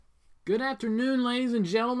Good afternoon, ladies and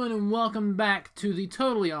gentlemen, and welcome back to the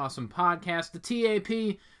Totally Awesome Podcast, the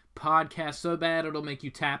TAP Podcast So Bad It'll Make You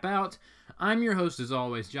Tap Out. I'm your host, as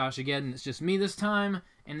always, Josh again, and it's just me this time,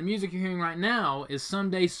 and the music you're hearing right now is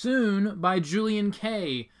Someday Soon by Julian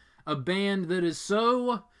K, a band that is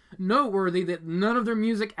so noteworthy that none of their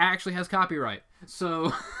music actually has copyright.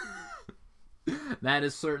 So, that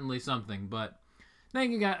is certainly something, but thank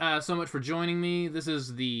you guys so much for joining me. This is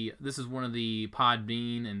one of the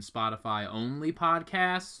Podbean and Spotify only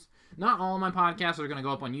podcasts. Not all of my podcasts are going to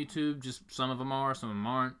go up on YouTube. Just some of them are, some of them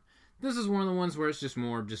aren't. This is one of the ones where it's just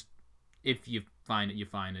more just if you find it, you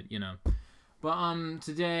find it, you know. But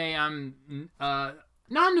today I'm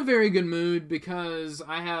not in a very good mood because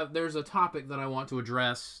there's a topic that I want to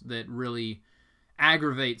address that really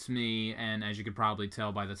aggravates me, and as you could probably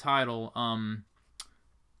tell by the title,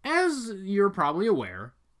 as you're probably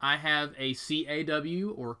aware, I have a CAW,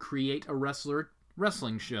 or Create a Wrestler,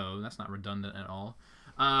 wrestling show, that's not redundant at all,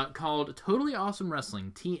 called Totally Awesome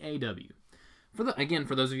Wrestling, TAW. For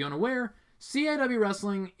those of you unaware, CAW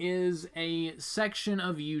Wrestling is a section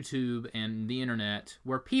of YouTube and the internet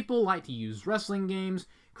where people like to use wrestling games,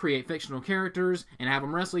 create fictional characters, and have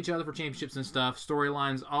them wrestle each other for championships and stuff,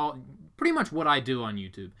 storylines, all pretty much what I do on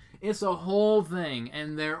YouTube. It's a whole thing,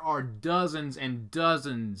 and there are dozens and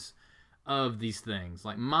dozens of these things.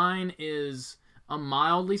 Like, mine is a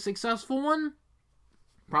mildly successful one.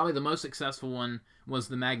 Probably the most successful one was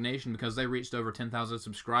the Magnation, because they reached over 10,000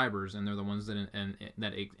 subscribers, and they're the ones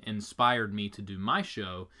that inspired me to do my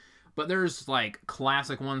show. But there's like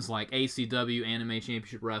classic ones like ACW, Anime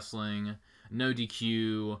Championship Wrestling, No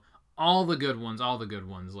DQ, all the good ones,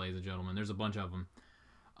 ladies and gentlemen. There's a bunch of them.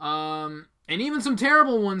 And even some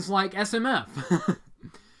terrible ones like SMF,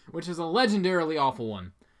 which is a legendarily awful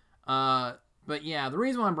one. But yeah, the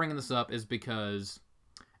reason why I'm bringing this up is because,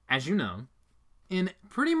 as you know, in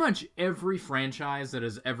pretty much every franchise that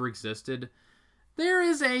has ever existed, there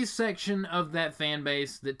is a section of that fan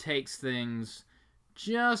base that takes things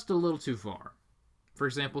just a little too far. For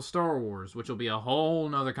example, Star Wars, which will be a whole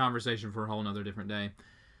nother conversation for a whole nother different day.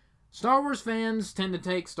 Star Wars fans tend to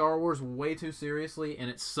take Star Wars way too seriously, and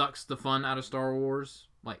it sucks the fun out of Star Wars.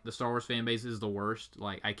 Like, the Star Wars fan base is the worst.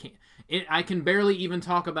 Like, I can barely even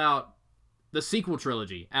talk about the sequel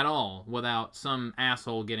trilogy at all without some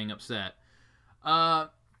asshole getting upset.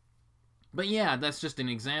 But yeah, that's just an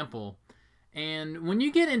example. And when you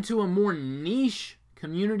get into a more niche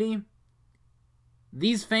community,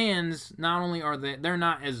 these fans, not only are they're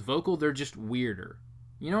not as vocal, they're just weirder.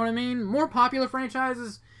 You know what I mean? More popular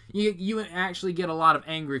franchises, you actually get a lot of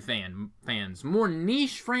angry fans. More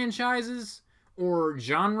niche franchises or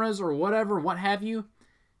genres or whatever, what have you,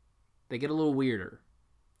 they get a little weirder.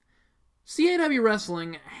 CAW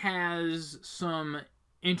Wrestling has some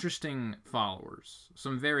interesting followers,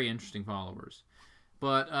 some very interesting followers.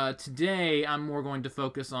 But today, I'm more going to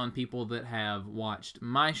focus on people that have watched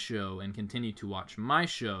my show and continue to watch my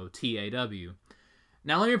show, TAW.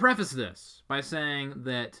 Now, let me preface this by saying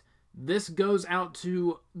that this goes out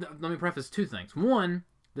to... Let me preface two things. One,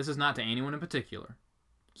 this is not to anyone in particular.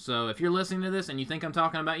 So if you're listening to this and you think I'm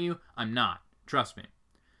talking about you, I'm not. Trust me.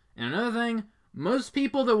 And another thing, most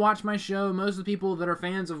people that watch my show, most of the people that are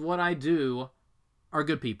fans of what I do, are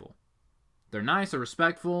good people. They're nice, they're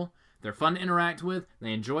respectful, they're fun to interact with,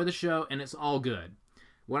 they enjoy the show, and it's all good.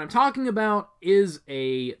 What I'm talking about is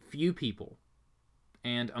a few people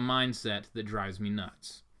and a mindset that drives me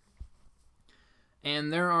nuts.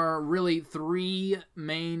 And there are really three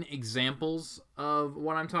main examples of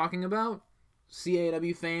what I'm talking about.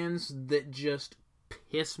 CAW fans that just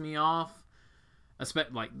piss me off,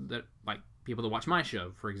 like people that watch my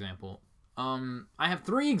show, for example. I have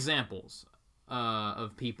three examples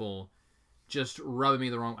of people just rubbing me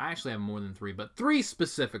the wrong... I actually have more than three, but three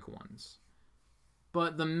specific ones.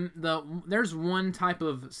 But there's one type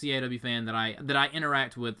of CAW fan that I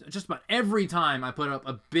interact with just about every time I put up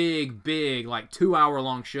a big, like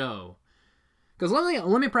 2-hour-long show. Because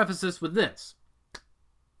let me preface this with this.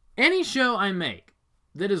 Any show I make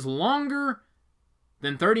that is longer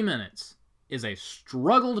than 30 minutes is a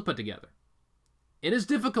struggle to put together. It is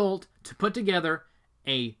difficult to put together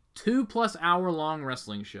a 2+ hour long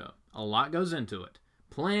wrestling show. A lot goes into it.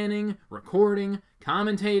 Planning, recording,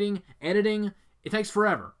 commentating, editing. It takes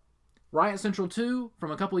forever. Riot Central 2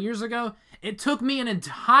 from a couple years ago, it took me an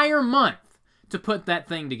entire month to put that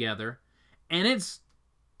thing together, and it's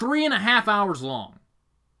 3.5 hours long.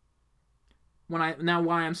 Why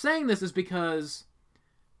I'm saying this is because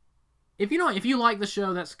if you like the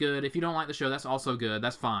show, that's good. If you don't like the show, that's also good.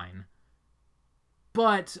 That's fine.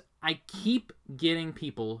 But I keep getting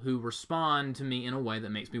people who respond to me in a way that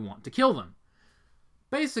makes me want to kill them.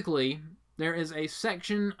 Basically, there is a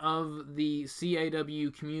section of the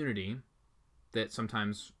CAW community that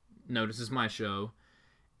sometimes notices my show,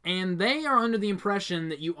 and they are under the impression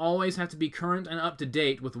that you always have to be current and up to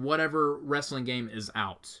date with whatever wrestling game is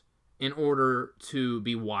out in order to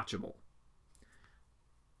be watchable.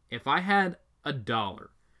 If I had $1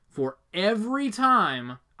 for every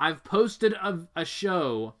time I've posted a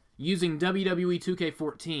show using WWE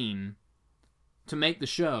 2K14 to make the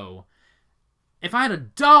show, if I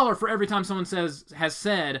had $1 for every time someone has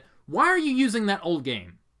said, why are you using that old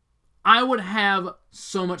game? I would have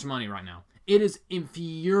so much money right now. It is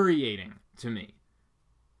infuriating to me.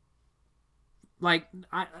 Like,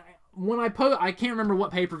 I can't remember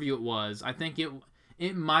what pay-per-view it was. I think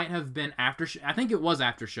it might have been I think it was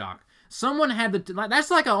Aftershock. Someone had that's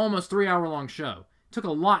like an almost 3-hour-long show. It took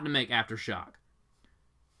a lot to make Aftershock.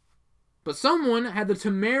 But someone had the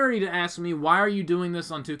temerity to ask me, why are you doing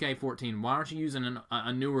this on 2K14? Why aren't you using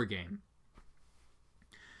a newer game?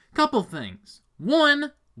 Couple things.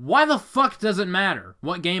 One, why the fuck does it matter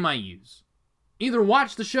what game I use? Either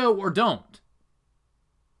watch the show or don't.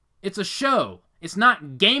 It's a show. It's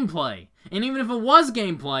not gameplay. And even if it was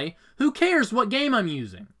gameplay, who cares what game I'm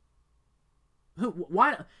using?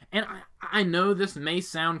 Why? And I know this may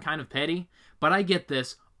sound kind of petty, but I get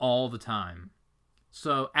this all the time.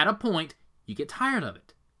 So, at a point, you get tired of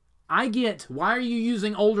it. I get, why are you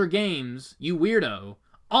using older games, you weirdo,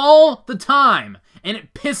 all the time, and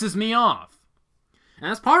it pisses me off. And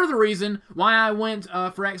that's part of the reason why I went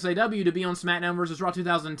for XAW to be on SmackDown vs. Raw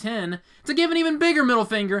 2010, to give an even bigger middle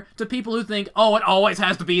finger to people who think, oh, it always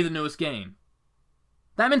has to be the newest game.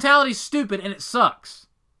 That mentality's stupid, and it sucks.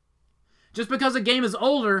 Just because a game is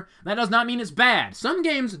older, that does not mean it's bad. Some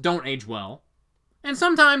games don't age well. And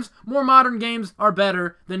sometimes more modern games are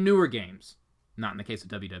better than newer games. Not in the case of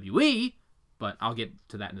WWE, but I'll get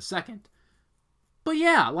to that in a second. But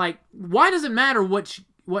yeah, like, why does it matter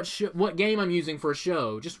what game I'm using for a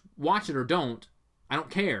show? Just watch it or don't. I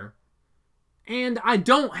don't care. And I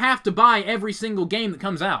don't have to buy every single game that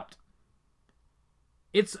comes out.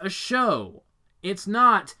 It's a show. It's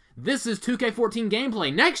not, this is 2K14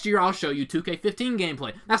 gameplay. Next year I'll show you 2K15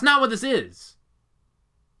 gameplay. That's not what this is.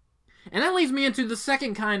 And that leads me into the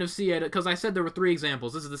second kind of CAW, because I said there were 3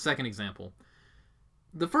 examples. This is the second example.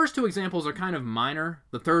 The first 2 examples are kind of minor.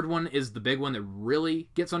 The third one is the big one that really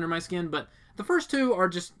gets under my skin, but the first 2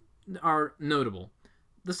 are notable.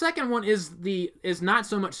 The second one is not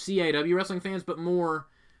so much CAW wrestling fans, but more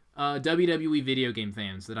WWE video game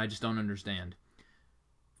fans that I just don't understand.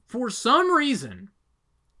 For some reason,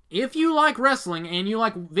 if you like wrestling and you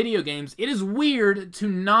like video games, it is weird to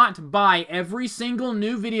not buy every single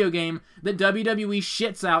new video game that WWE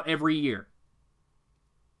shits out every year.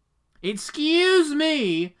 Excuse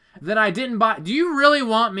me that I didn't buy. Do you really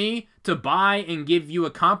want me to buy and give you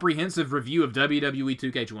a comprehensive review of WWE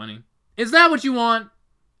 2K20? Is that what you want?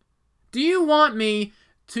 Do you want me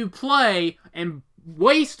to play and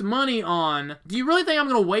waste money on... Do you really think I'm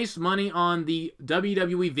going to waste money on the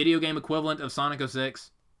WWE video game equivalent of Sonic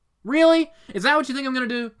 06? Really? Is that what you think I'm going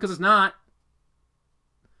to do? Because it's not.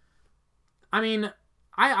 I mean,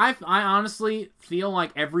 I honestly feel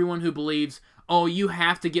like everyone who believes, oh, you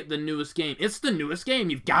have to get the newest game. It's the newest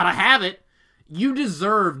game. You've got to have it. You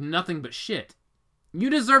deserve nothing but shit.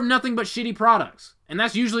 You deserve nothing but shitty products. And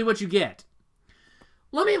that's usually what you get.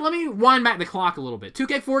 Let me wind back the clock a little bit.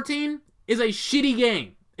 2K14 is a shitty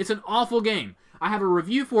game. It's an awful game. I have a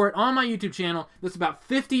review for it on my YouTube channel that's about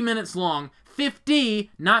 50 minutes long.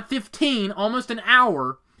 50, not 15, almost an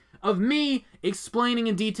hour of me explaining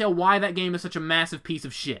in detail why that game is such a massive piece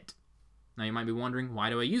of shit. Now you might be wondering, why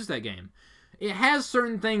do I use that game? It has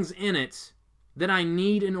certain things in it that I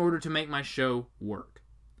need in order to make my show work.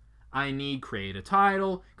 I need create a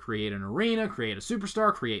title, create an arena, create a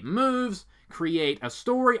superstar, create moves, create a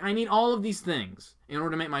story. I need all of these things in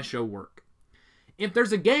order to make my show work. If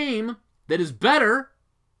there's a game that is better,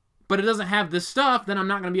 but it doesn't have this stuff, then I'm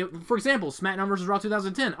not going to be able... For example, SmackDown vs. Raw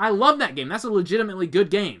 2010. I love that game. That's a legitimately good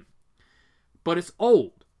game. But it's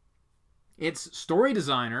old. It's Story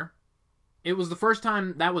Designer. It was the first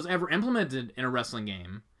time that was ever implemented in a wrestling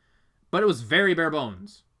game. But it was very bare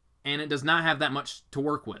bones. And it does not have that much to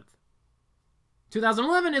work with.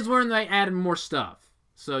 2011 is when they added more stuff.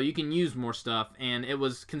 So you can use more stuff. And it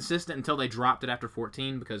was consistent until they dropped it after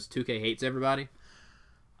 14 because 2K hates everybody.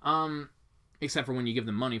 Except for when you give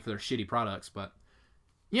them money for their shitty products. But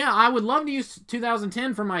yeah, I would love to use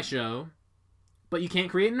 2010 for my show. But you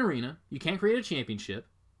can't create an arena. You can't create a championship.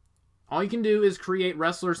 All you can do is create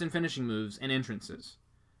wrestlers and finishing moves and entrances.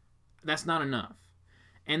 That's not enough.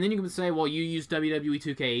 And then you can say, well, you use WWE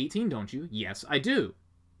 2K18, don't you? Yes, I do.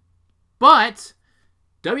 But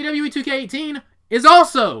WWE 2K18 is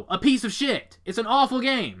also a piece of shit. It's an awful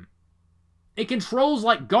game. It controls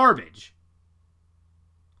like garbage.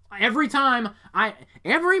 Every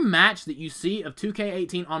match that you see of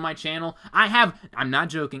 2K18 on my channel, I'm not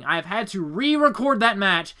joking, I have had to re-record that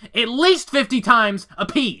match at least 50 times a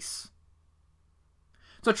piece.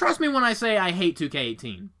 So trust me when I say I hate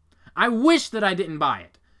 2K18. I wish that I didn't buy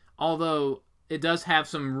it. Although, it does have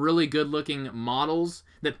some really good-looking models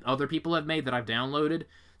that other people have made that I've downloaded.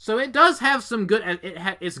 So it does have some good,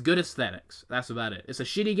 it's good aesthetics. That's about it. It's a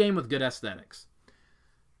shitty game with good aesthetics.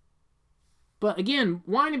 But again,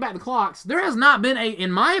 winding back the clocks, there has not been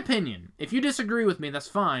in my opinion, if you disagree with me, that's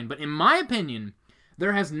fine, but in my opinion,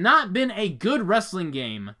 there has not been a good wrestling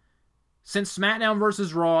game since SmackDown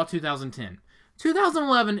vs. Raw 2010.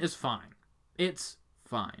 2011 is fine. It's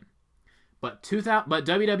fine. But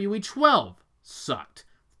WWE 12 sucked.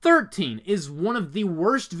 13 is one of the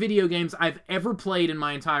worst video games I've ever played in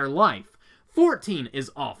my entire life. 14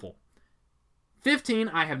 is awful. 15,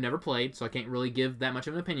 I have never played, so I can't really give that much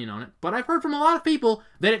of an opinion on it. But I've heard from a lot of people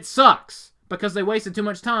that it sucks because they wasted too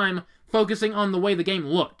much time focusing on the way the game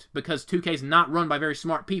looked because 2K's not run by very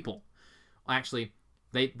smart people. Actually,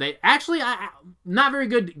 not very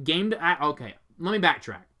good game. Okay, let me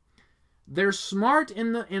backtrack. They're smart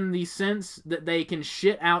in the sense that they can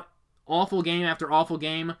shit out awful game after awful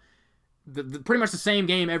game, pretty much the same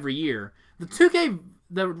game every year. The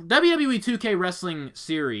WWE 2K Wrestling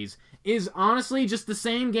series is honestly just the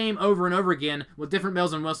same game over and over again with different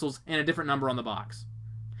bells and whistles and a different number on the box.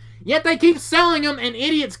 Yet they keep selling them and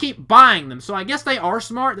idiots keep buying them. So I guess they are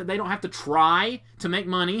smart that they don't have to try to make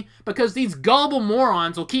money because these gullible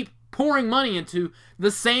morons will keep pouring money into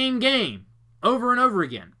the same game over and over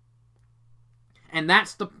again. And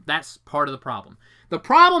that's part of the problem. The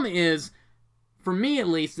problem is, for me at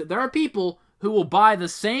least, that there are people who will buy the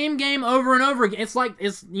same game over and over again.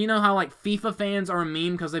 It's you know how like FIFA fans are a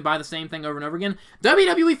meme because they buy the same thing over and over again?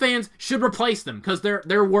 WWE fans should replace them because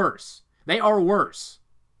they're worse. They are worse.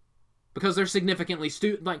 Because they're significantly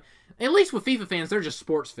like, at least with FIFA fans, they're just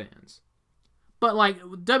sports fans. But like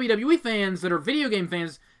WWE fans that are video game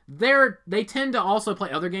fans, they tend to also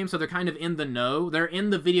play other games, so they're kind of in the know. They're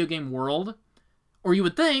in the video game world. Or you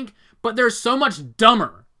would think, but they're so much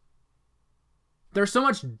dumber. They're so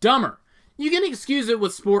much dumber. You can excuse it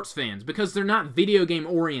with sports fans because they're not video game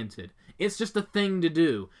oriented. It's just a thing to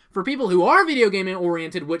do. For people who are video game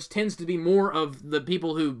oriented, which tends to be more of the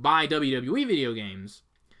people who buy WWE video games,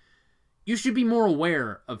 you should be more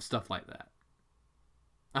aware of stuff like that.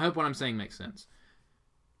 I hope what I'm saying makes sense.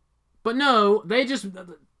 But no, they just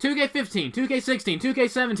 2K15, 2K16,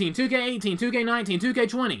 2K17, 2K18, 2K19,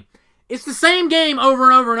 2K20. It's the same game over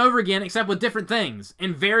and over and over again, except with different things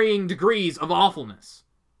and varying degrees of awfulness.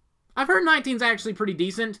 I've heard 19's actually pretty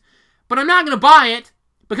decent, but I'm not going to buy it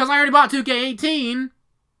because I already bought 2K18,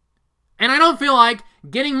 and I don't feel like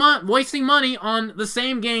wasting money on the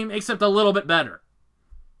same game except a little bit better.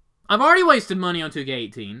 I've already wasted money on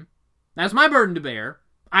 2K18. That's my burden to bear.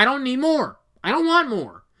 I don't need more. I don't want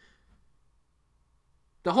more.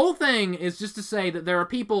 The whole thing is just to say that there are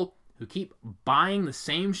people who keep buying the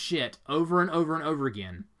same shit over and over and over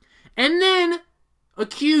again, and then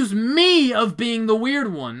accuse me of being the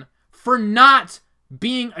weird one for not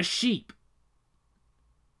being a sheep.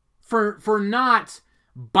 For not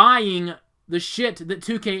buying the shit that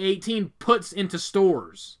 2K18 puts into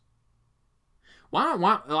stores. Why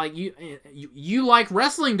like you like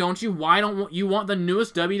wrestling, don't you? Why don't you want the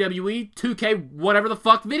newest WWE 2K whatever the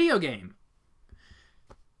fuck video game?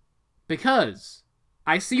 Because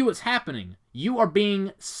I see what's happening. You are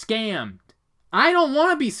being scammed. I don't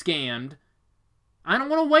want to be scammed. I don't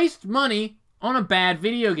want to waste money on a bad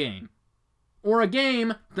video game. Or a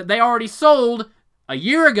game that they already sold a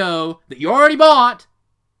year ago that you already bought,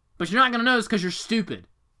 but you're not going to notice because you're stupid.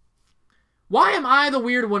 Why am I the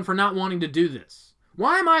weird one for not wanting to do this?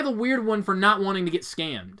 Why am I the weird one for not wanting to get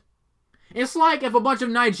scammed? It's like if a bunch of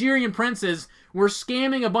Nigerian princes were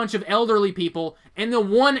scamming a bunch of elderly people, and the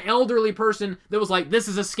one elderly person that was like, this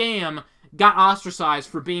is a scam, got ostracized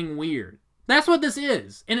for being weird. That's what this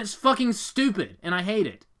is, and it's fucking stupid, and I hate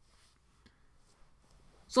it.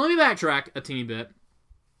 So let me backtrack a teeny bit.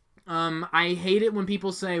 I hate it when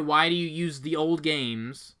people say, why do you use the old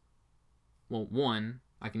games? Well, one,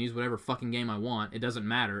 I can use whatever fucking game I want. It doesn't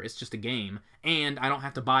matter. It's just a game. And I don't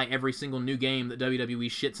have to buy every single new game that WWE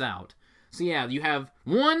shits out. So yeah, you have,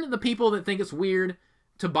 one, the people that think it's weird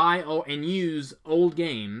to buy and use old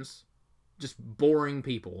games. Just boring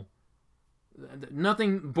people.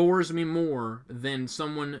 Nothing bores me more than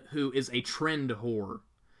someone who is a trend whore.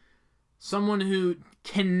 Someone who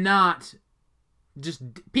cannot Just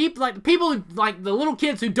people like the little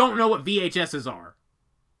kids who don't know what VHSs are.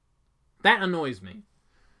 That annoys me.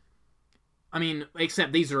 I mean,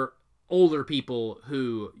 except these are older people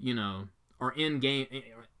who, are in game.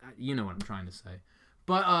 You know what I'm trying to say.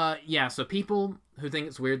 But, yeah, so people who think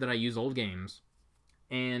it's weird that I use old games.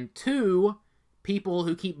 And 2, people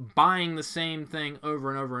who keep buying the same thing over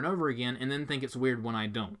and over and over again and then think it's weird when I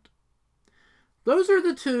don't. Those are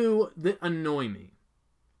the 2 that annoy me.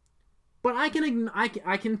 But I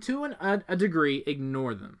can to a degree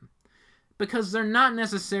ignore them. Because they're not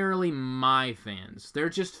necessarily my fans. They're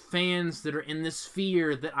just fans that are in this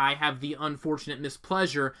sphere that I have the unfortunate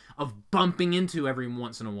mispleasure of bumping into every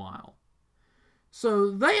once in a while. So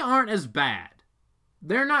they aren't as bad.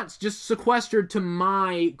 They're not just sequestered to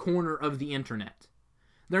my corner of the internet.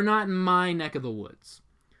 They're not in my neck of the woods.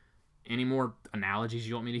 Any more analogies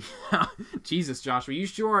you want me to... Jesus, Joshua, you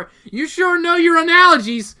sure know your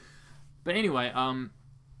analogies! But anyway,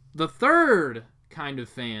 the third kind of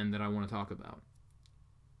fan that I want to talk about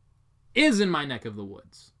is in my neck of the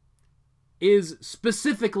woods. Is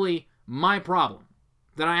specifically my problem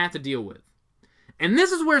that I have to deal with. And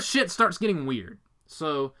this is where shit starts getting weird.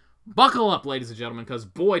 So, buckle up, ladies and gentlemen, because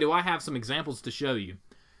boy, do I have some examples to show you.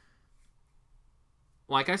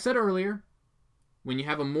 Like I said earlier, when you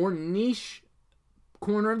have a more niche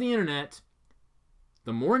corner of the internet,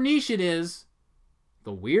 the more niche it is,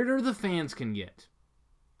 the weirder the fans can get.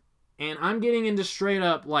 And I'm getting into straight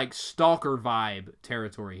up, stalker vibe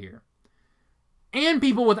territory here. And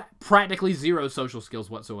people with practically zero social skills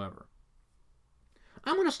whatsoever.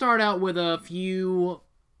 I'm going to start out with a few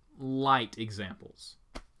light examples.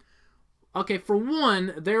 Okay, for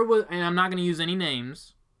one, there was... And I'm not going to use any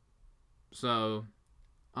names. So...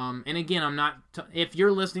 and again, I'm not... if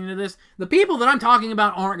you're listening to this, the people that I'm talking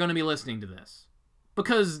about aren't going to be listening to this.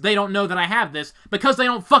 Because they don't know that I have this. Because they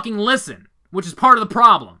don't fucking listen. Which is part of the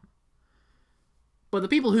problem. But the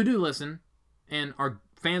people who do listen, and are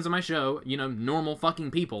fans of my show, normal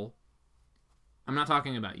fucking people, I'm not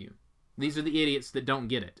talking about you. These are the idiots that don't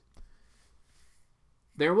get it.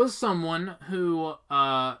 There was someone who,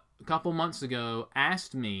 a couple months ago,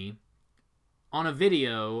 asked me, on a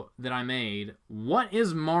video that I made, what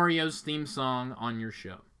is Mario's theme song on your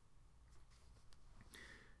show?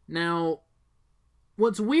 Now...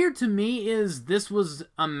 what's weird to me is this was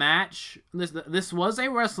a match, this was a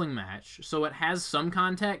wrestling match, so it has some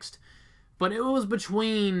context, but it was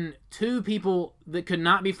between 2 people that could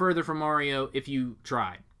not be further from Mario if you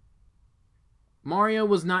tried. Mario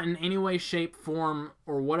was not in any way, shape, form,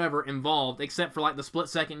 or whatever involved, except for the split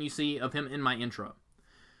second you see of him in my intro.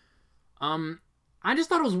 I just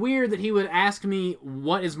thought it was weird that he would ask me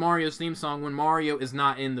what is Mario's theme song when Mario is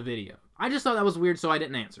not in the video. I just thought that was weird, so I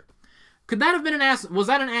didn't answer. Could that have been was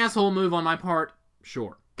that an asshole move on my part?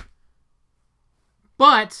 Sure.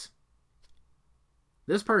 But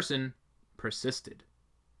this person persisted.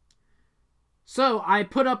 So I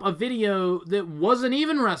put up a video that wasn't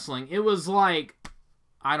even wrestling. It was I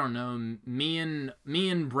don't know, me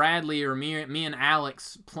and Bradley or me and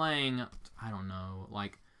Alex playing, I don't know,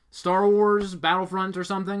 Star Wars Battlefront or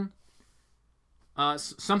something.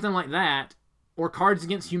 Something like that. Or Cards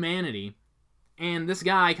Against Humanity. And this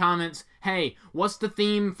guy comments, hey, what's the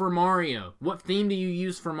theme for Mario? What theme do you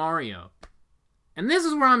use for Mario? And this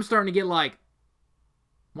is where I'm starting to get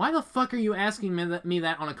why the fuck are you asking me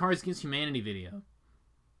that on a Cards Against Humanity video?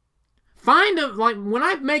 When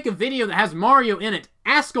I make a video that has Mario in it,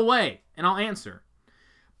 ask away, and I'll answer.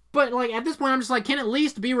 But, at this point, I'm just can it at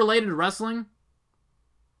least be related to wrestling?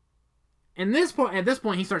 And at this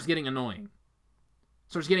point, he starts getting annoying.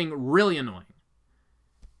 Starts getting really annoying.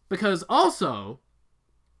 Because also,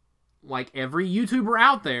 every YouTuber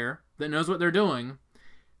out there that knows what they're doing,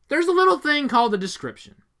 there's a little thing called the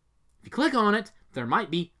description. If you click on it, there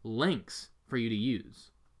might be links for you to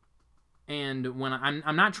use. And when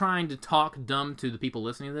I'm not trying to talk dumb to the people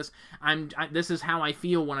listening to this, this is how I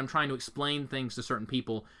feel when I'm trying to explain things to certain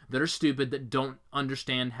people that are stupid, that don't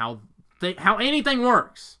understand how anything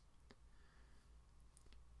works.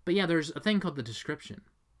 But yeah, there's a thing called the description.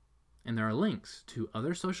 And there are links to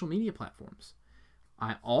other social media platforms.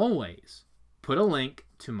 I always put a link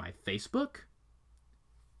to my Facebook,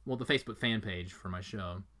 the Facebook fan page for my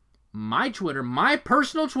show, my Twitter, my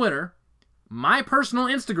personal Twitter, my personal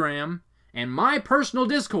Instagram, and my personal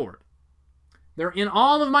Discord. They're in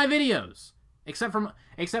all of my videos. Except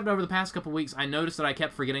over the past couple weeks, I noticed that I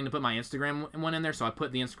kept forgetting to put my Instagram one in there, so I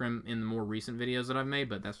put the Instagram in the more recent videos that I've made,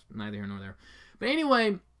 but that's neither here nor there. But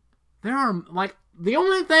anyway... there are, the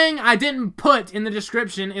only thing I didn't put in the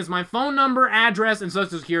description is my phone number, address, and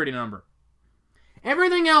social security number.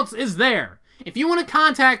 Everything else is there. If you want to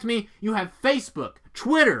contact me, you have Facebook,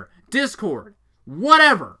 Twitter, Discord,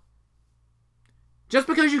 whatever. Just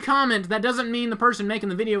because you comment, that doesn't mean the person making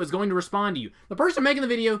the video is going to respond to you. The person making the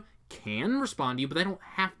video can respond to you, but they don't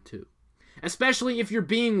have to. Especially if you're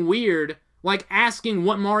being weird, like asking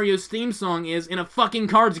what Mario's theme song is in a fucking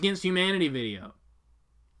Cards Against Humanity video.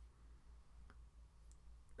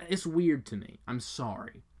 It's weird to me. I'm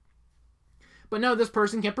sorry. But no, this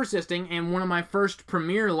person kept persisting, and one of my first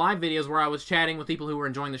premiere live videos where I was chatting with people who were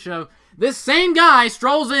enjoying the show, this same guy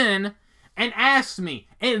strolls in and asks me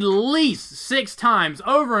at least 6 times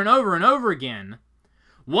over and over and over again,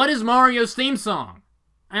 what is Mario's theme song?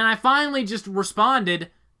 And I finally just responded,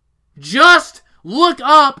 just look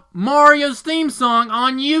up Mario's theme song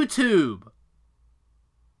on YouTube.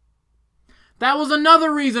 That was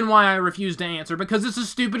another reason why I refused to answer, because it's a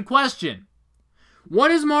stupid question.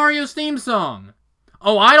 What is Mario's theme song?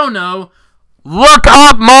 Oh, I don't know. Look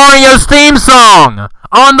up Mario's theme song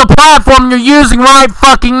on the platform you're using right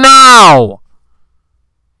fucking now.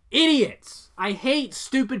 Idiots. I hate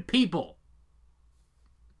stupid people.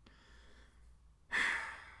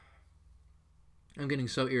 I'm getting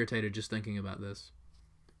so irritated just thinking about this.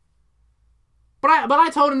 But I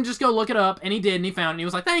told him just go look it up, and he did, and he found it, and he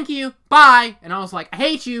was like, thank you, bye. And I was like, I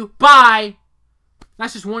hate you, bye.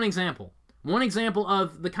 That's just one example. One example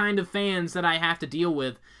of the kind of fans that I have to deal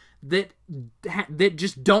with that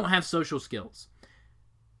just don't have social skills.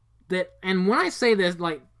 And when I say this,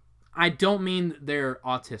 like, I don't mean they're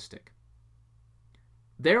autistic.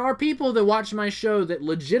 There are people that watch my show that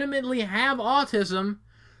legitimately have autism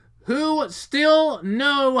who still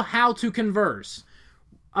know how to converse.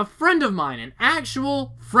 A friend of mine, an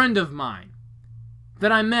actual friend of mine,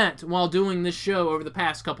 that I met while doing this show over the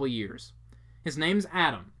past couple of years. His name's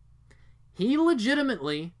Adam. He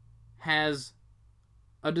legitimately has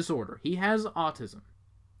a disorder. He has autism.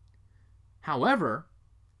 However,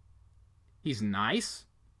 he's nice,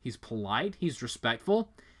 he's polite, he's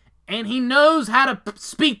respectful, and he knows how to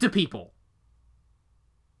speak to people.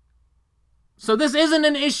 So this isn't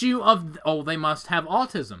an issue of, oh, they must have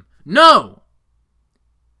autism. No!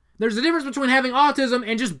 There's a difference between having autism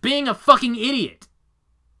and just being a fucking idiot.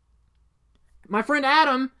 My friend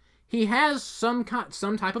Adam, he has some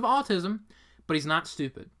type of autism, but he's not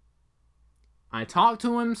stupid. I talk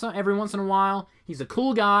to him every once in a while. He's a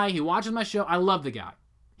cool guy. He watches my show. I love the guy.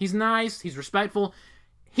 He's nice. He's respectful.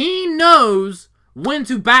 He knows when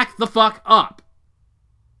to back the fuck up.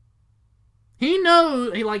 He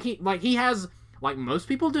knows, he has, like most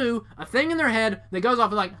people do, a thing in their head that goes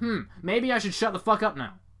off like, maybe I should shut the fuck up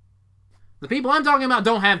now. The people I'm talking about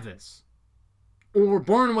don't have this. Or were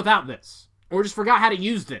born without this. Or just forgot how to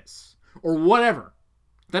use this. Or whatever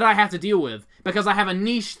that I have to deal with because I have a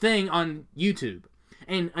niche thing on YouTube.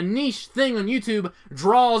 And a niche thing on YouTube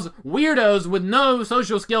draws weirdos with no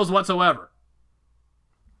social skills whatsoever.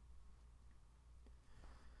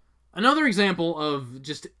 Another example of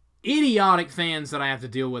just idiotic fans that I have to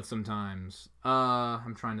deal with sometimes.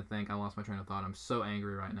 I'm trying to think. I lost my train of thought. I'm so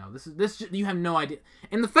angry right now. This you have no idea.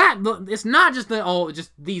 And the fact, it's not just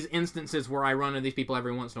just these instances where I run into these people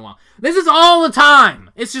every once in a while. This is all the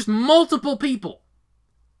time. It's just multiple people.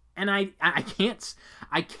 And I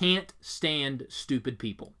can't stand stupid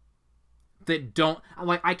people that don't,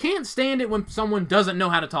 like, I can't stand it when someone doesn't know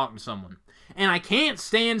how to talk to someone. And I can't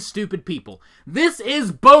stand stupid people. This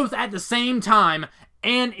is both at the same time,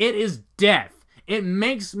 and it is death. It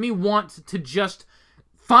makes me want to just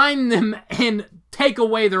find them and take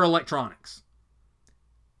away their electronics.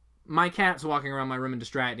 My cat's walking around my room and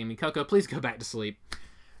distracting me. Coco, please go back to sleep.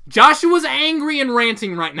 Joshua's angry and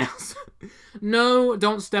ranting right now. No,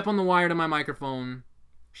 don't step on the wire to my microphone.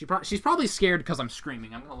 She's probably scared because I'm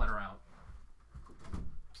screaming. I'm going to let her out.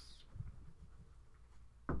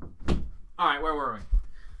 Alright, where were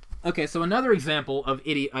we? Okay, so another example of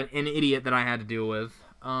an idiot that I had to deal with.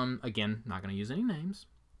 Again, not going to use any names.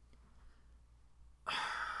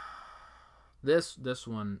 This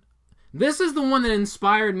one. This is the one that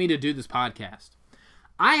inspired me to do this podcast.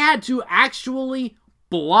 I had to actually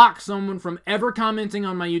block someone from ever commenting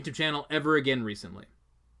on my YouTube channel ever again recently.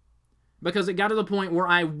 Because it got to the point where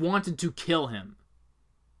I wanted to kill him.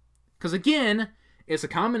 Because again, it's a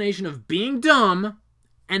combination of being dumb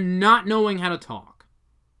and not knowing how to talk.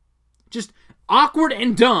 Just awkward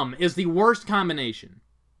and dumb is the worst combination.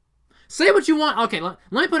 Say what you want. Okay, let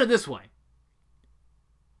me put it this way.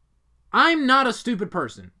 I'm not a stupid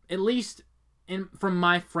person, at least from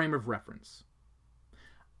my frame of reference.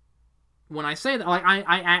 When I say that, like,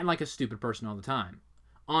 I act like a stupid person all the time.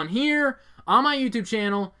 On here, on my YouTube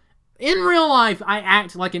channel, in real life, I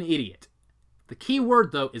act like an idiot. The key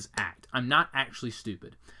word, though, is act. I'm not actually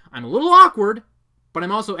stupid. I'm a little awkward, but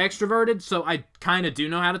I'm also extroverted, so I kind of do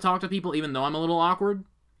know how to talk to people, even though I'm a little awkward.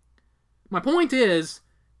 My point is,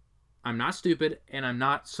 I'm not stupid, and I'm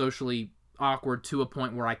not socially awkward to a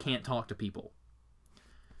point where I can't talk to people.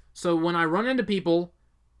 So when I run into people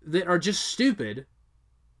that are just stupid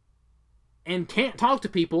and can't talk to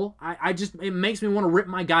people, it makes me want to rip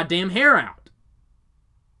my goddamn hair out.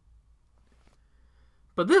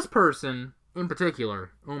 But this person, in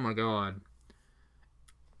particular, oh my god.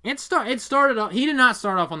 It started off, he did not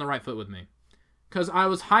start off on the right foot with me. Because I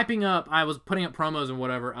was putting up promos and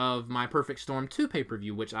whatever of my Perfect Storm 2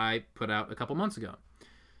 pay-per-view, which I put out a couple months ago.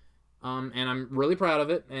 And I'm really proud of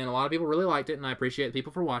it, and a lot of people really liked it, and I appreciate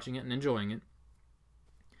people for watching it and enjoying it.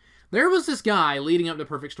 There was this guy leading up to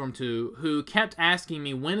Perfect Storm 2 who kept asking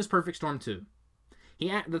me, when is Perfect Storm 2?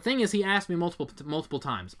 The thing is, he asked me multiple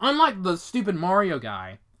times. Unlike the stupid Mario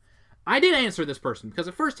guy, I did answer this person, because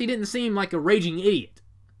at first he didn't seem like a raging idiot.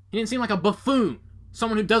 He didn't seem like a buffoon,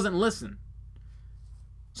 someone who doesn't listen.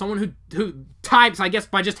 Someone who types, I guess,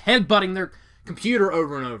 by just headbutting their computer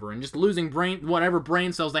over and over and just losing whatever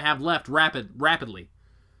brain cells they have left rapidly.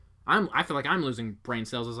 I feel like I'm losing brain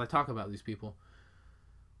cells as I talk about these people.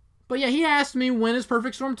 But yeah, he asked me, when is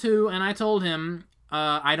Perfect Storm 2? And I told him,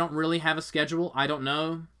 I don't really have a schedule. I don't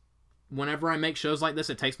know. Whenever I make shows like this,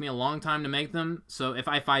 it takes me a long time to make them. So if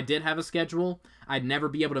I did have a schedule, I'd never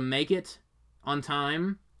be able to make it on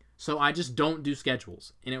time. So I just don't do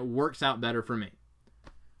schedules. And it works out better for me.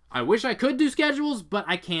 I wish I could do schedules, but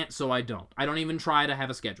I can't, so I don't. I don't even try to have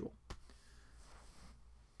a schedule.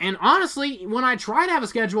 And honestly, when I try to have a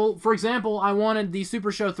schedule, for example, I wanted the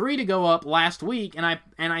Super Show 3 to go up last week, and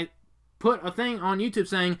I put a thing on YouTube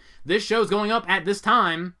saying, this show's going up at this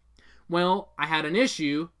time. Well, I had an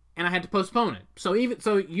issue, and I had to postpone it. So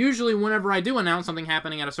usually whenever I do announce something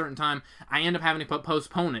happening at a certain time, I end up having to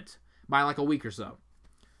postpone it by like a week or so.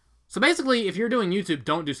 So basically, if you're doing YouTube,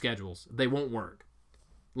 don't do schedules. They won't work.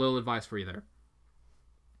 Little advice for you there.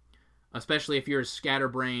 Especially if you're as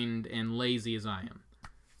scatterbrained and lazy as I am.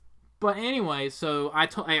 But anyway, so I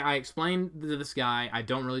explained to this guy, I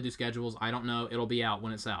don't really do schedules. I don't know. It'll be out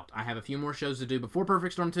when it's out. I have a few more shows to do before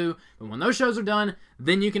Perfect Storm 2. But when those shows are done,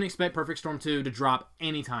 then you can expect Perfect Storm 2 to drop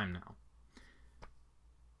anytime now.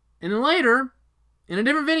 And then later, in a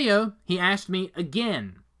different video, he asked me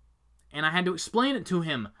again. And I had to explain it to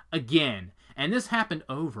him again. And this happened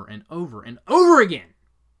over and over and over again.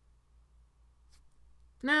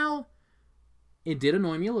 Now, it did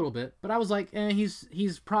annoy me a little bit, but I was like,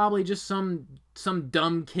 he's probably just some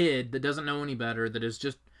dumb kid that doesn't know any better, that is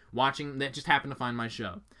just watching, that just happened to find my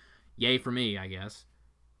show. Yay for me, I guess.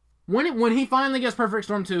 When he finally gets Perfect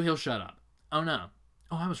Storm 2, he'll shut up. Oh no.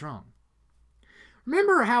 Oh, I was wrong.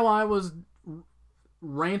 Remember how I was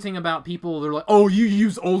ranting about people, they're like, oh, you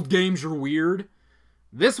use old games, you're weird?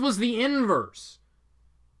 This was the inverse.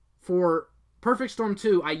 For Perfect Storm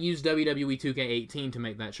 2, I used WWE 2K18 to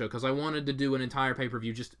make that show because I wanted to do an entire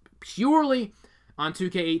pay-per-view just purely on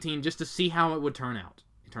 2K18 just to see how it would turn out.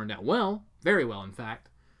 It turned out well, very well in fact.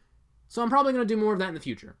 So I'm probably going to do more of that in the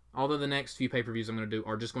future. Although the next few pay-per-views I'm going to do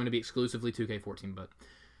are just going to be exclusively 2K14. But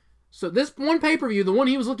so this one pay-per-view, the one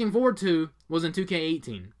he was looking forward to, was in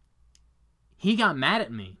 2K18. He got mad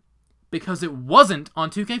at me because it wasn't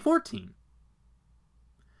on 2K14.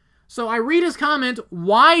 So I read his comment,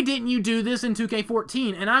 why didn't you do this in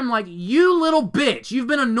 2K14? And I'm like, you little bitch, you've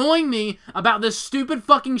been annoying me about this stupid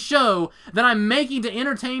fucking show that I'm making to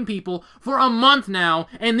entertain people for a month now,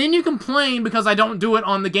 and then you complain because I don't do it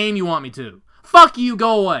on the game you want me to. Fuck you,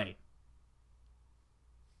 go away.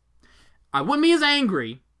 I wouldn't be as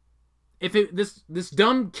angry if this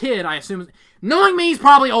dumb kid, I assume, knowing me, he's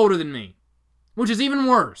probably older than me, which is even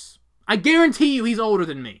worse. I guarantee you he's older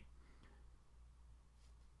than me.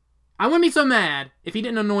 I wouldn't be so mad if he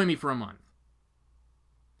didn't annoy me for a month.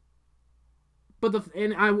 But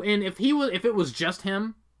if it was just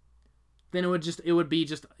him, then it would be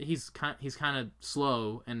just he's kind of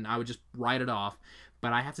slow, and I would just write it off.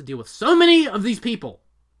 But I have to deal with so many of these people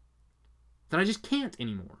that I just can't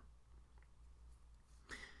anymore.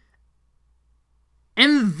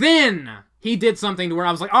 And then he did something to where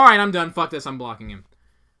I was like, all right, I'm done. Fuck this. I'm blocking him.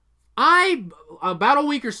 About a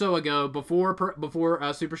week or so ago, before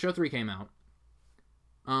Super Show 3 came out,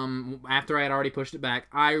 after I had already pushed it back,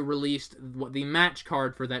 I released what the match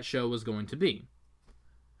card for that show was going to be.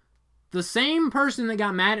 The same person that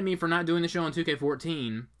got mad at me for not doing the show on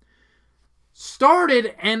 2K14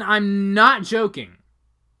 started, and I'm not joking.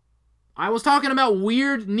 I was talking about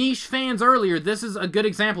weird niche fans earlier. This is a good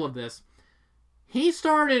example of this. He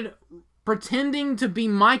started pretending to be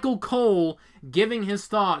Michael Cole, giving his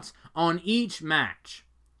thoughts on each match.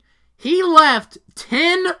 He left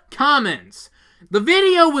 10 comments. The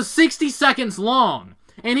video was 60 seconds long,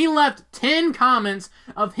 and he left 10 comments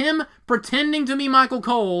of him pretending to be Michael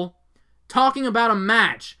Cole, talking about a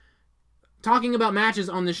match, talking about matches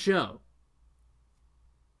on the show.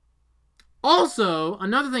 Also,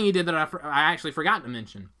 another thing he did that I actually forgot to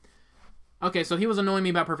mention. Okay, so he was annoying me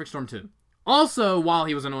about Perfect Storm 2. Also, while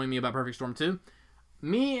he was annoying me about Perfect Storm 2,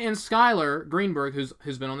 me and Skylar Greenberg,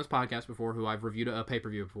 who's been on this podcast before, who I've reviewed a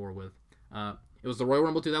pay-per-view before with, it was the Royal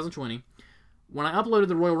Rumble 2020. When I uploaded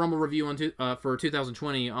the Royal Rumble review for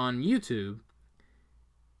 2020 on YouTube,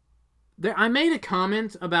 I made a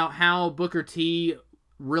comment about how Booker T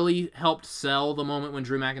really helped sell the moment when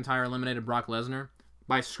Drew McIntyre eliminated Brock Lesnar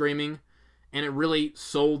by screaming, and it really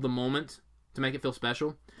sold the moment to make it feel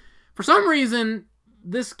special. For some reason,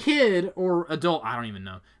 this kid, or adult, I don't even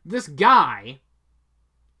know, this guy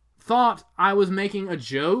thought I was making a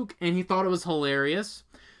joke, and he thought it was hilarious.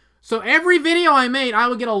 So every video I made, I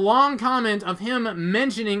would get a long comment of him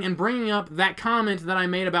mentioning and bringing up that comment that I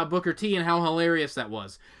made about Booker T and how hilarious that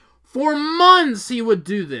was. For months he would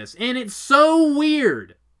do this, and it's so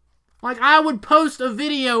weird. Like, I would post a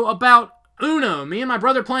video about Uno, me and my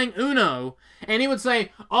brother playing Uno, and he would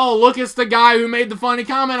say, "Oh, look, it's the guy who made the funny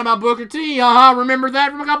comment about Booker T, remember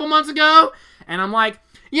that from a couple months ago?" And I'm like,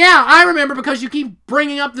 "Yeah, I remember, because you keep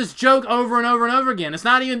bringing up this joke over and over and over again. It's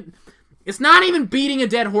not even beating a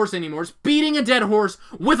dead horse anymore. It's beating a dead horse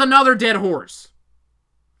with another dead horse."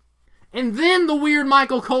 And then the weird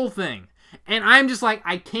Michael Cole thing. And I'm just like,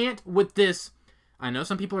 I can't with this. I know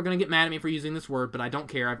some people are going to get mad at me for using this word, but I don't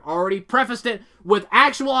care. I've already prefaced it with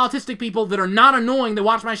actual autistic people that are not annoying that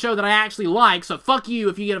watch my show that I actually like, so fuck you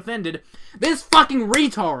if you get offended. This fucking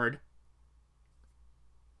retard.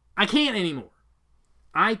 I can't anymore.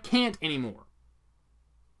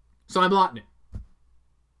 So I blocked him.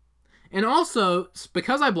 And also,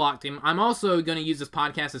 because I blocked him, I'm also going to use this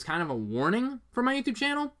podcast as kind of a warning for my YouTube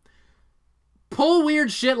channel. Pull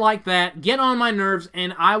weird shit like that, get on my nerves,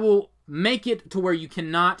 and I will make it to where you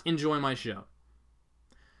cannot enjoy my show.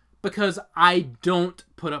 Because I don't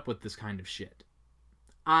put up with this kind of shit.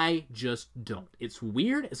 I just don't. It's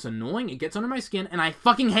weird, it's annoying, it gets under my skin, and I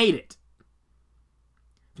fucking hate it.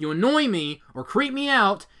 If you annoy me or creep me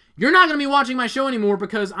out, you're not going to be watching my show anymore,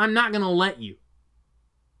 because I'm not going to let you.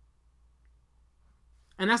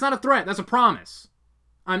 And that's not a threat, that's a promise.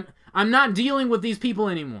 I'm not dealing with these people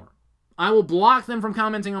anymore. I will block them from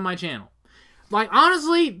commenting on my channel. Like,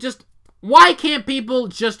 honestly, just, why can't people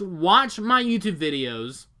just watch my YouTube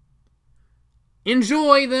videos,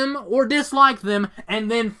 enjoy them or dislike them,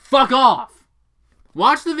 and then fuck off?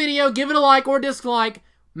 Watch the video, give it a like or dislike,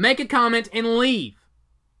 make a comment, and leave.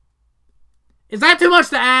 Is that too much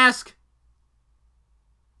to ask?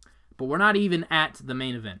 But we're not even at the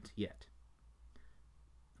main event yet.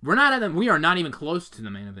 We are not even close to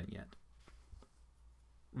the main event yet.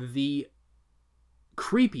 The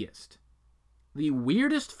creepiest, the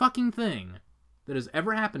weirdest fucking thing that has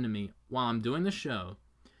ever happened to me while I'm doing this show,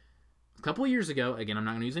 a couple of years ago, again, I'm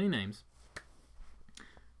not going to use any names,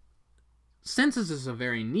 since this is a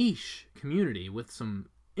very niche community with some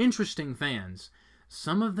interesting fans,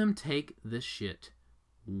 some of them take this shit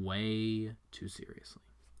way too seriously.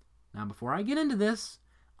 Now, before I get into this,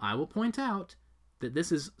 I will point out that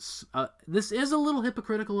this is a little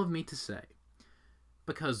hypocritical of me to say.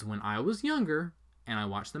 Because when I was younger, and I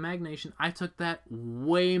watched the Mag Nation, I took that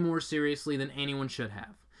way more seriously than anyone should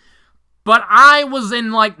have. But I was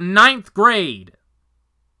in, like, 9th grade.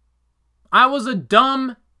 I was a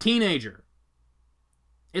dumb teenager.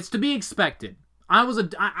 It's to be expected.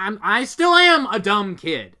 I still am a dumb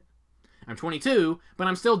kid. I'm 22, but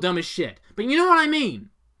I'm still dumb as shit. But you know what I mean?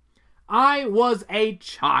 I was a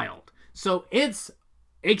child. So it's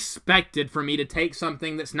expected for me to take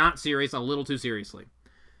something that's not serious a little too seriously.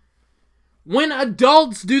 When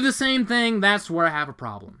adults do the same thing, that's where I have a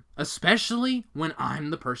problem. Especially when I'm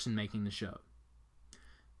the person making the show.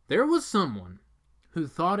 There was someone who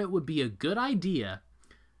thought it would be a good idea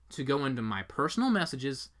to go into my personal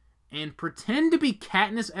messages and pretend to be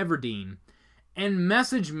Katniss Everdeen and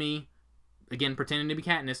message me, again pretending to be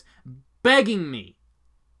Katniss, begging me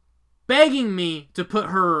to put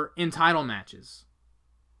her in title matches.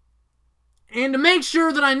 And to make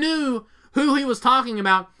sure that I knew who he was talking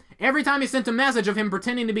about, every time he sent a message of him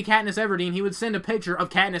pretending to be Katniss Everdeen, he would send a picture of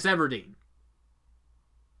Katniss Everdeen.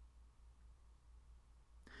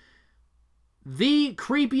 The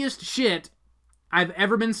creepiest shit I've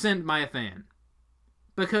ever been sent by a fan.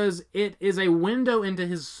 Because it is a window into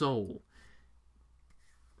his soul.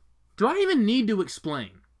 Do I even need to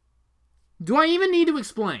explain?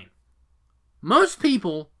 Most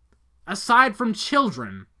people, aside from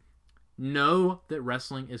children, know that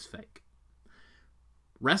wrestling is fake.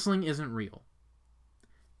 Wrestling isn't real.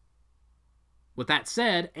 With that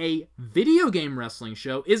said, a video game wrestling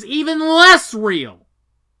show is even less real.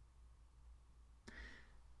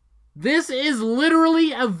 This is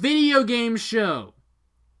literally a video game show.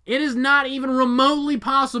 It is not even remotely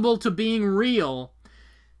possible to being real.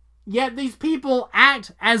 Yet these people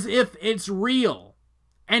act as if it's real.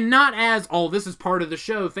 And not as, oh, this is part of the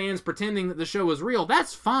show, fans pretending that the show is real.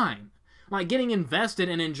 That's fine. Like getting invested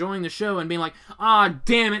and enjoying the show and being like, ah,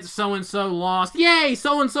 damn it, so-and-so lost. Yay,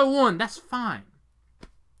 so-and-so won. That's fine.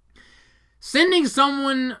 Sending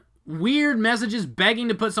someone weird messages, begging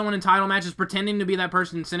to put someone in title matches, pretending to be that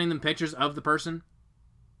person and sending them pictures of the person,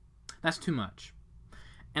 that's too much.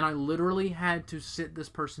 And I literally had to sit this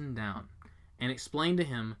person down and explain to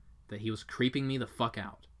him that he was creeping me the fuck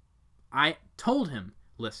out. I told him,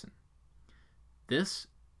 listen, this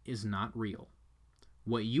is not real.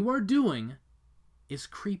 What you are doing is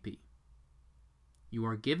creepy. You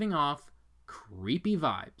are giving off creepy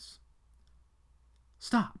vibes.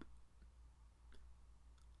 Stop.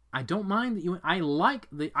 I don't mind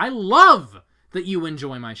that I love that you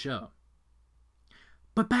enjoy my show.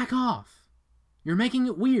 But back off. You're making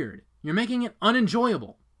it weird. You're making it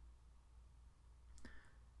unenjoyable.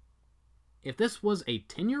 If this was a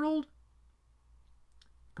 10-year-old,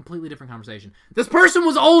 completely different conversation. This person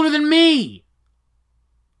was older than me!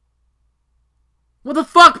 What the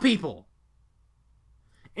fuck, people?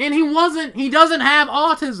 And he doesn't have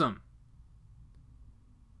autism.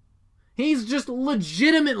 He's just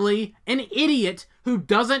legitimately an idiot who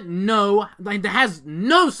doesn't know, that has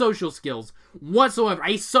no social skills whatsoever.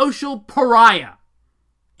 A social pariah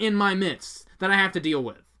in my midst that I have to deal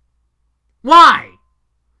with. Why?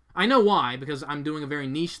 I know why, because I'm doing a very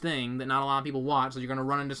niche thing that not a lot of people watch, so you're going to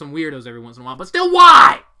run into some weirdos every once in a while, but still,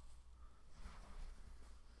 why?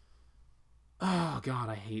 Oh, God,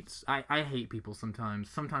 I hate people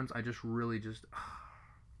sometimes. Sometimes I just really just...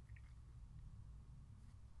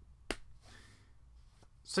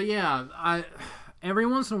 So yeah, every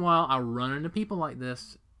once in a while I run into people like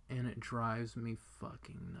this, and it drives me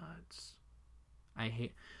fucking nuts.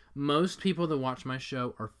 Most people that watch my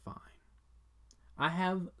show are fine. I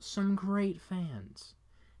have some great fans.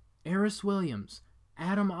 Eris Williams,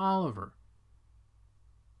 Adam Oliver,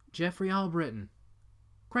 Jeffrey Albritton.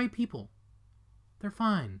 Great people. They're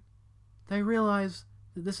fine. They realize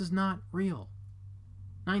that this is not real.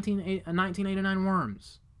 1989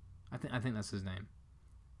 Worms. I think that's his name.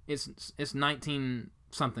 It's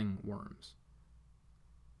 19-something Worms.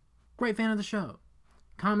 Great fan of the show.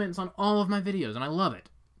 Comments on all of my videos, and I love it.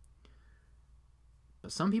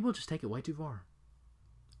 But some people just take it way too far.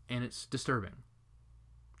 And it's disturbing.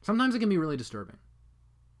 Sometimes it can be really disturbing.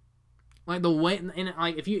 Like the way, and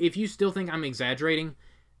like if you still think I'm exaggerating,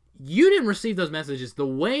 you didn't receive those messages. The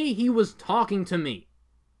way he was talking to me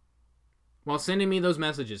while sending me those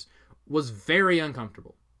messages was very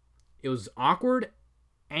uncomfortable. It was awkward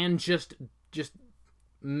and just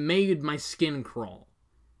made my skin crawl.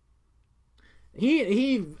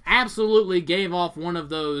 He absolutely gave off one of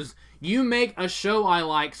those, you make a show I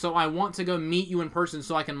like, so I want to go meet you in person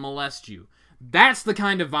so I can molest you. That's the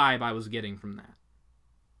kind of vibe I was getting from that.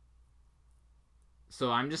 So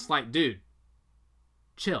I'm just like, dude,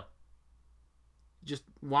 chill. Just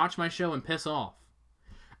watch my show and piss off.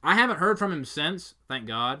 I haven't heard from him since, thank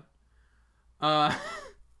God.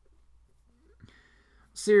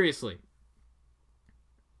 Seriously.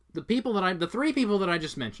 The three people that I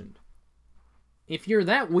just mentioned, if you're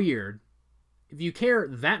that weird, if you care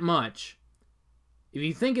that much, if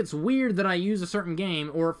you think it's weird that I use a certain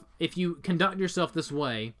game, or if you conduct yourself this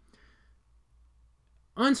way,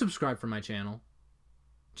 unsubscribe from my channel.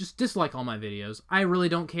 Just dislike all my videos. I really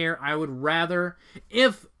don't care. I would rather...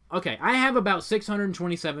 I have about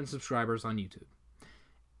 627 subscribers on YouTube.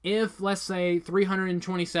 If, let's say,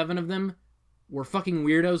 327 of them were fucking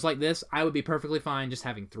weirdos like this, I would be perfectly fine just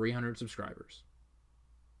having 300 subscribers.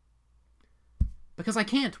 Because I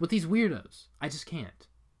can't with these weirdos. I just can't.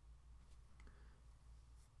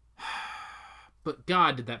 But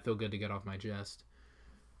God, did that feel good to get off my chest.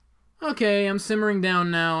 Okay, I'm simmering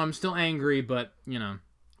down now. I'm still angry, but, you know,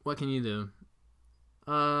 what can you do?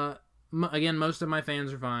 Again, most of my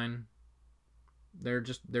fans are fine. They're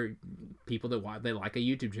people that they like a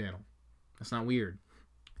YouTube channel. That's not weird.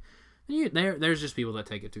 There's just people that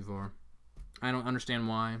take it too far. I don't understand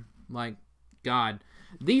why. Like, God,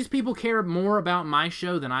 these people care more about my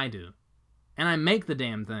show than I do. And I make the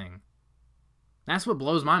damn thing. That's what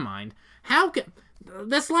blows my mind.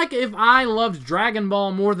 That's like if I loved Dragon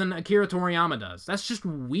Ball more than Akira Toriyama does. That's just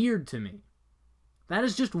weird to me. That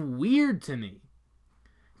is just weird to me.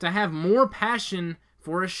 to have more passion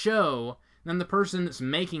for a show than the person that's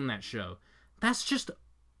making that show. That's just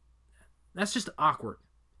awkward.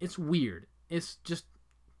 It's weird. It's just,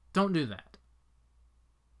 don't do that.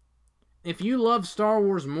 If you love Star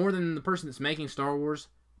Wars more than the person that's making Star Wars,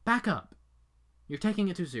 back up. You're taking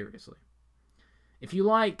it too seriously. If you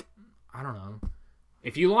like, I don't know,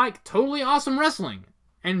 if you like Totally Awesome Wrestling,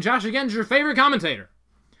 and Josh Again's your favorite commentator,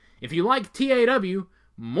 if you like TAW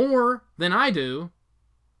more than I do,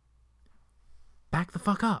 back the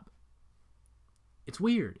fuck up. It's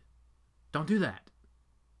weird. Don't do that.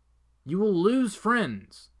 You will lose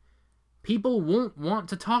friends. People won't want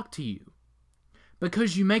to talk to you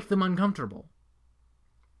because you make them uncomfortable.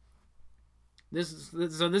 This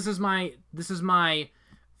is my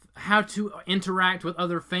how to interact with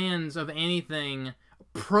other fans of anything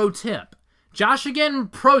pro tip. Josh Again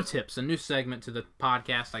pro tips, a new segment to the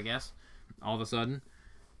podcast, I guess, all of a sudden.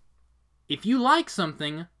 If you like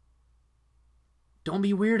something, don't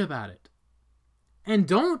be weird about it. And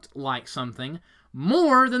don't like something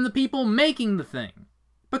more than the people making the thing,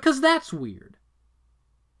 because that's weird.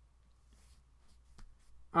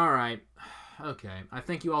 Alright, okay, I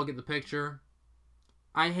think you all get the picture.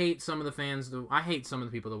 I hate some of the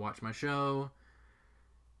people that watch my show,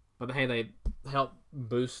 but hey, they help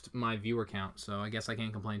boost my viewer count, so I guess I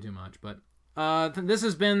can't complain too much. But this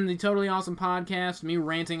has been the Totally Awesome Podcast, me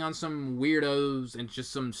ranting on some weirdos and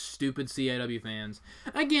just some stupid CAW fans.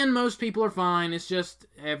 Again, most people are fine, it's just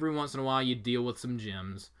every once in a while you deal with some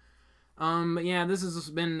gems. But yeah, this has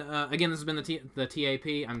been, the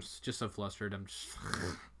TAP. I'm just so flustered.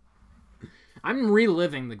 I'm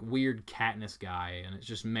reliving the weird Katniss guy, and it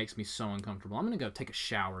just makes me so uncomfortable. I'm going to go take a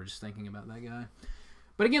shower just thinking about that guy.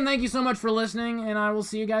 But again, thank you so much for listening, and I will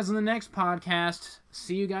see you guys in the next podcast.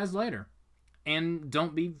 See you guys later. And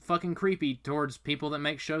don't be fucking creepy towards people that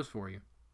make shows for you.